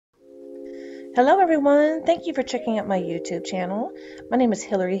Hello everyone, thank you for checking out my YouTube channel. My name is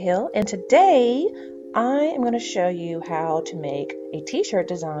Hillary Hill and today I am going to show you how to make a t-shirt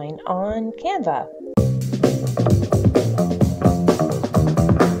design on Canva.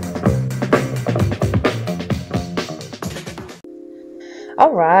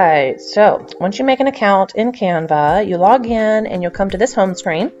 Alright, so once you make an account in Canva, you log in and you'll come to this home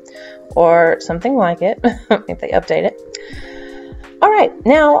screen or something like it if they update it. Alright,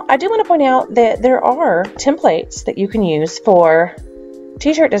 now I do want to point out that there are templates that you can use for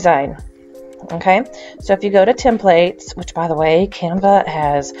t-shirt design. Okay, so if you go to templates, which by the way, Canva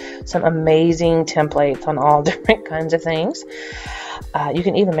has some amazing templates on all different kinds of things. You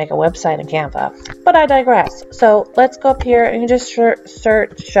can even make a website in Canva, but I digress. So let's go up here and you just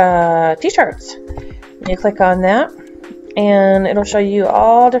search t-shirts. You click on that and it'll show you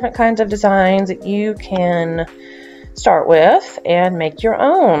all different kinds of designs that you can start with and make your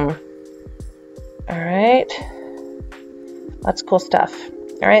own. All right, that's cool stuff.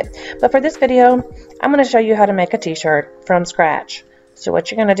 All right, but for this video, I'm going to show you how to make a t-shirt from scratch. So what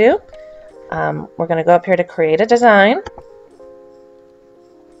you're going to do, we're going to go up here to create a design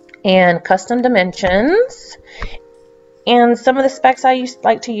and custom dimensions. And some of the specs I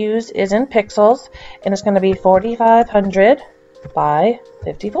like to use is in pixels, and it's going to be 4500 by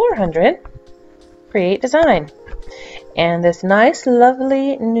 5400. Create design. And this nice,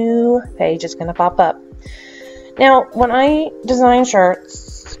 lovely new page is going to pop up. Now, when I design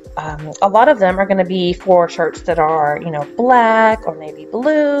shirts, a lot of them are going to be for shirts that are, black or maybe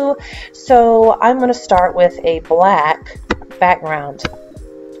blue. So I'm going to start with a black background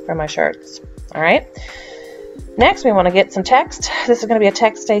for my shirts. All right. Next, we want to get some text. This is going to be a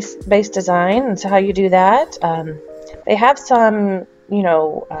text-based design. And so how you do that, they have some,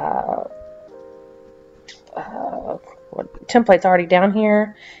 templates already down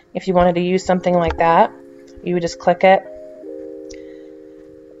here. If you wanted to use something like that, you would just click it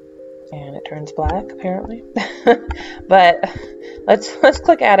and it turns black apparently. But let's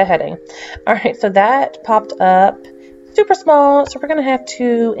click add a heading. All right, so that popped up super small, so we're going to have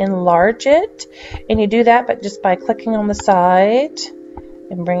to enlarge it, and you do that but just by clicking on the side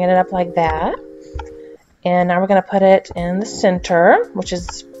and bringing it up like that. And now we're going to put it in the center, which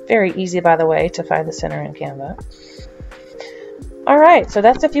is very easy, by the way, to find the center in Canva. Alright, so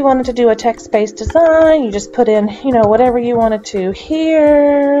that's if you wanted to do a text-based design. You just put in, whatever you wanted to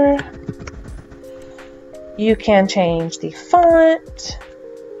here. You can change the font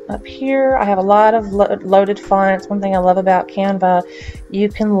up here. I have a lot of loaded fonts. One thing I love about Canva, you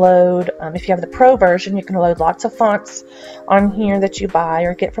can load, if you have the Pro version, you can load lots of fonts on here that you buy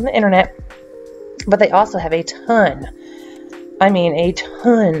or get from the internet. But they also have a ton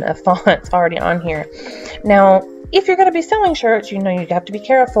of fonts already on here. Now, if you're going to be selling shirts, you have to be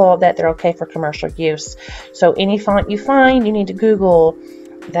careful that they're okay for commercial use. So any font you find, you need to Google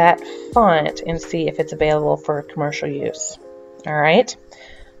that font and see if it's available for commercial use. All right.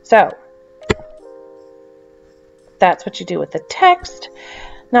 So that's what you do with the text.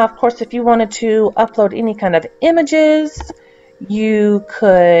 Now, of course, if you wanted to upload any kind of images, you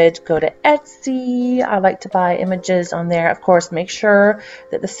could go to Etsy. I like to buy images on there. Of course, make sure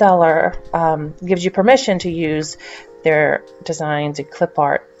that the seller gives you permission to use their designs and clip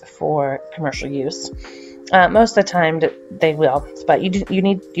art for commercial use. Most of the time they will, but you do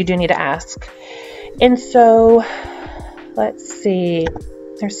need to ask. And so let's see.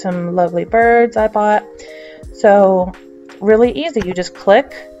 There's some lovely birds I bought. So really easy. You just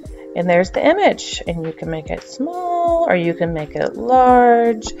click and there's the image, and you can make it small or you can make it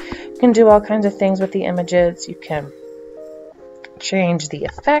large. You can do all kinds of things with the images. You can change the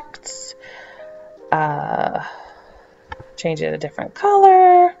effects, change it a different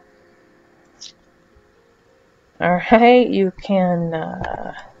color. All right, you can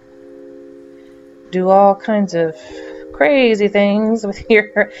do all kinds of crazy things with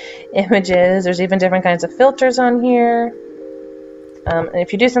your images. There's even different kinds of filters on here. And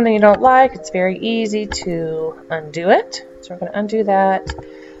if you do something you don't like, it's very easy to undo it. So we're going to undo that.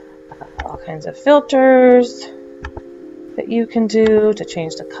 All kinds of filters that you can do to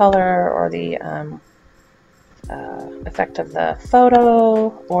change the color or the effect of the photo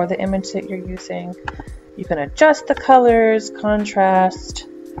or the image that you're using. You can adjust the colors, contrast,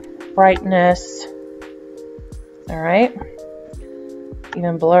 brightness. All right.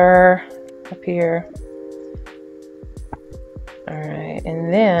 Even blur up here. All right,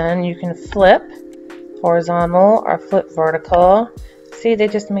 and then you can flip horizontal or flip vertical. See, they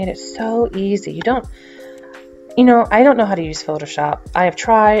just made it so easy. You know, I don't know how to use Photoshop. I have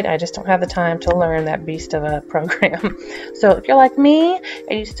tried, I just don't have the time to learn that beast of a program. So if you're like me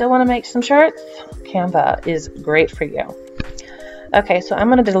and you still want to make some shirts, Canva is great for you. Okay, so I'm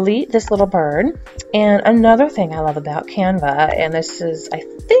going to delete this little bird. And another thing I love about Canva, and this is, I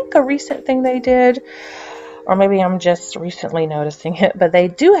think, a recent thing they did, or maybe I'm just recently noticing it, but they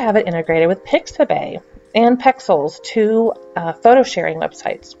do have it integrated with Pixabay and Pexels, two photo sharing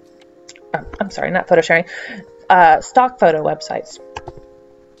websites. I'm sorry, not photo sharing, stock photo websites.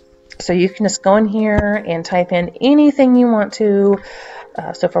 So you can just go in here and type in anything you want to.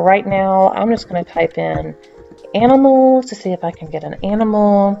 So for right now, I'm just going to type in animals to see if I can get an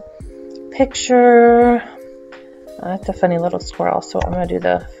animal picture. That's a funny little squirrel, so I'm going to do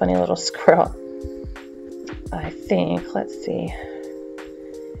the funny little squirrel. I think, let's see,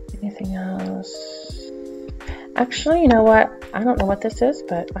 anything else? Actually, you know what? I don't know what this is,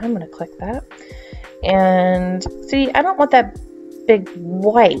 but I'm going to click that. And see, I don't want that big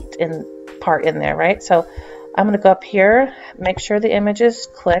white part in there, right? So I'm going to go up here, make sure the image is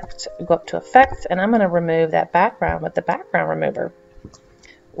clicked, go up to effects, and I'm going to remove that background with the background remover,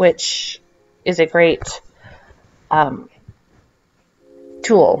 which is a great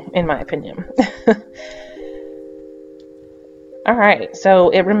tool, in my opinion. All right, so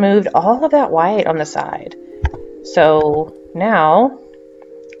it removed all of that white on the side. So now,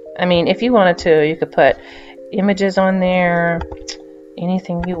 I mean, if you wanted to, you could put images on there,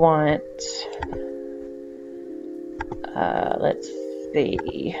 anything you want. Let's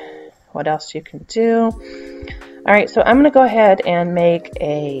see what else you can do. All right, so I'm going to go ahead and make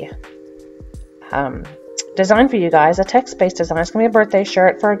a design for you guys, a text-based design. It's going to be a birthday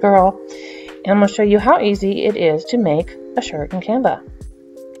shirt for a girl, and I'm going to show you how easy it is to make a shirt in Canva.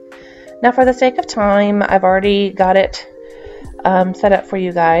 Now, for the sake of time, I've already got it set up for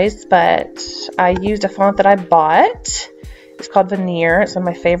you guys, but I used a font that I bought. It's called Veneer. It's one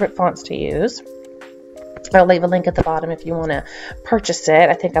of my favorite fonts to use. I'll leave a link at the bottom if you want to purchase it.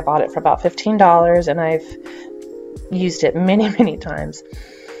 I think I bought it for about $15, and I've used it many, many times.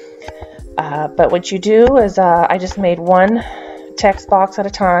 But what you do is I just made one text box at a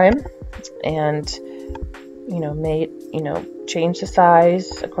time, and change the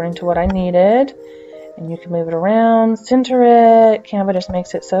size according to what I needed, and you can move it around, center it. Canva just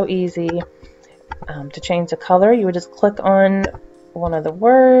makes it so easy. To change the color, you would just click on one of the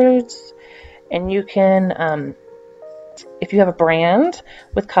words, and you can, if you have a brand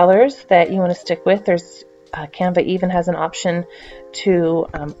with colors that you want to stick with, there's Canva even has an option to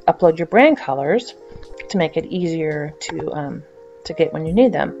upload your brand colors to make it easier to get when you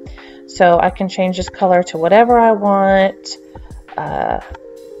need them. So I can change this color to whatever I want. I'm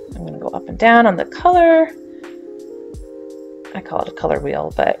going to go up and down on the color. I call it a color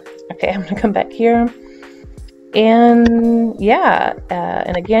wheel, but okay, I'm going to come back here. And yeah,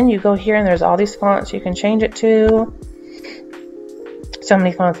 and again, you go here and there's all these fonts you can change it to. So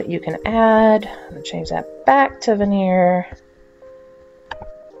many fonts that you can add. I'm going to change that back to Veneer.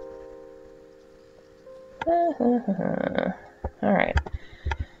 All right.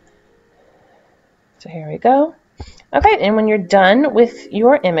 So here we go. Okay, and when you're done with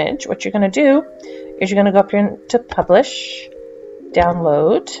your image, what you're going to do is you're going to go up here to Publish,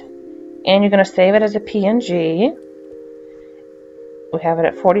 Download, and you're going to save it as a PNG. We have it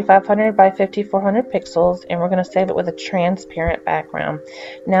at 4500 by 5400 pixels, and we're going to save it with a transparent background.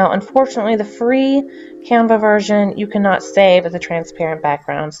 Now, unfortunately, the free Canva version, you cannot save as a transparent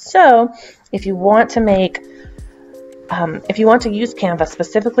background. So, if you want to make if you want to use Canva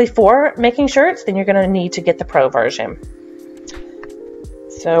specifically for making shirts, then you're going to need to get the Pro version.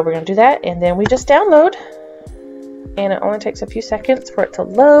 So we're going to do that, and then we just download, and it only takes a few seconds for it to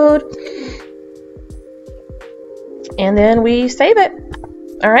load, and then we save it.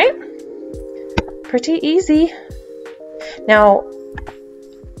 All right, pretty easy. Now,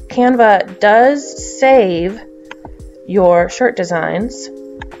 Canva does save your shirt designs.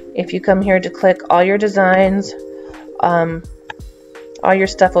 If you come here to click all your designs, all your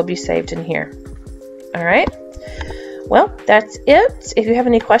stuff will be saved in here. All right. Well, that's it. If you have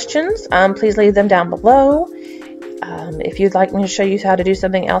any questions, please leave them down below. If you'd like me to show you how to do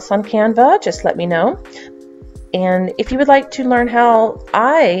something else on Canva, just let me know. And if you would like to learn how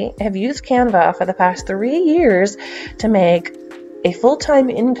I have used Canva for the past 3 years to make a full-time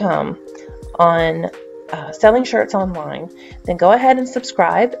income on selling shirts online, then go ahead and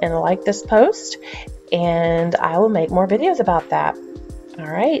subscribe and like this post, and I will make more videos about that. All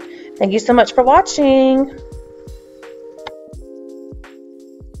right. Thank you so much for watching.